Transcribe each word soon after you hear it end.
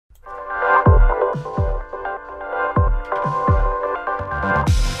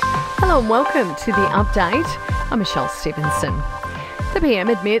Hello and welcome to the update. I'm Michelle Stevenson. The PM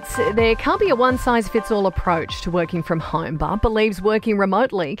admits there can't be a one-size-fits-all approach to working from home, but believes working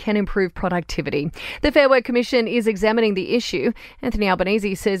remotely can improve productivity. The Fair Work Commission is examining the issue. Anthony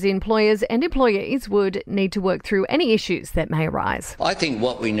Albanese says employers and employees would need to work through any issues that may arise. I think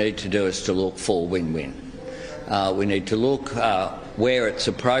what we need to do is to look for win-win. We need to look where it's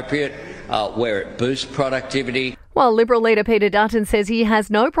appropriate, where it boosts productivity. While Liberal leader Peter Dutton says he has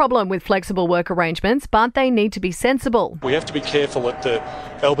no problem with flexible work arrangements, but they need to be sensible. We have to be careful that the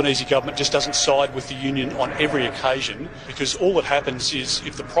Albanese government just doesn't side with the union on every occasion, because all that happens is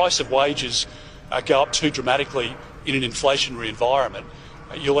if the price of wages go up too dramatically in an inflationary environment,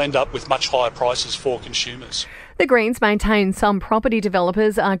 you'll end up with much higher prices for consumers. The Greens maintain some property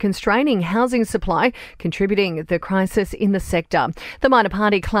developers are constraining housing supply, contributing to the crisis in the sector. The minor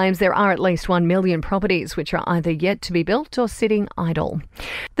party claims there are at least 1 million properties which are either yet to be built or sitting idle.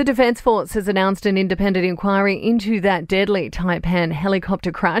 The Defence Force has announced an independent inquiry into that deadly Taipan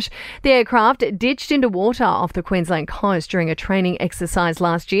helicopter crash. The aircraft ditched into water off the Queensland coast during a training exercise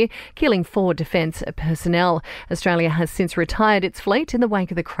last year, killing 4 Defence personnel. Australia has since retired its fleet in the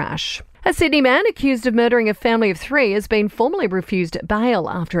wake of the crash. A Sydney man accused of murdering a family of 3 has been formally refused bail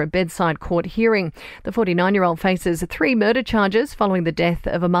after a bedside court hearing. The 49-year-old faces 3 murder charges following the death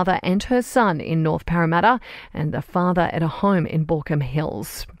of a mother and her son in North Parramatta and the father at a home in Baulkham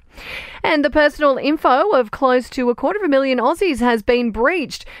Hills. And the personal info of close to 250,000 Aussies has been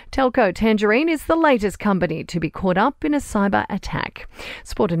breached. Telco Tangerine is the latest company to be caught up in a cyber attack.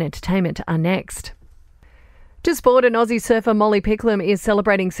 Sport and entertainment are next. To sport, an Aussie surfer Molly Picklum is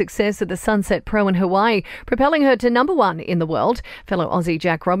celebrating success at the Sunset Pro in Hawaii, propelling her to number 1 in the world. Fellow Aussie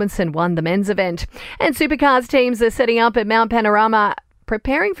Jack Robinson won the men's event. And supercars teams are setting up at Mount Panorama,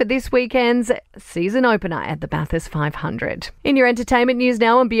 preparing for this weekend's season opener at the Bathurst 500. In your entertainment news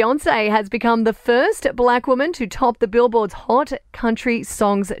now, and Beyonce has become the first black woman to top the Billboard's Hot Country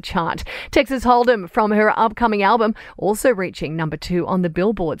Songs chart. Texas Hold'em from her upcoming album also reaching number 2 on the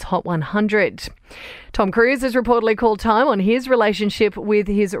Billboard's Hot 100. Tom Cruise has reportedly called time on his relationship with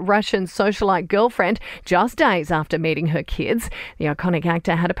his Russian socialite girlfriend just days after meeting her kids. The iconic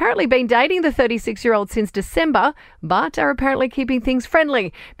actor had apparently been dating the 36-year-old since December, but are apparently keeping things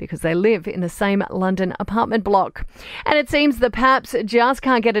friendly because they live in the same London apartment block. And it seems the Paps just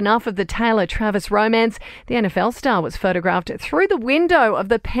can't get enough of the Taylor-Travis romance. The NFL star was photographed through the window of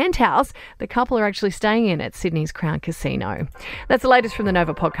the penthouse the couple are actually staying in at Sydney's Crown Casino. That's the latest from the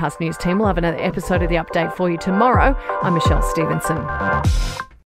Nova Podcast News team. We'll have another episode of the update for you tomorrow. I'm Michelle Stevenson.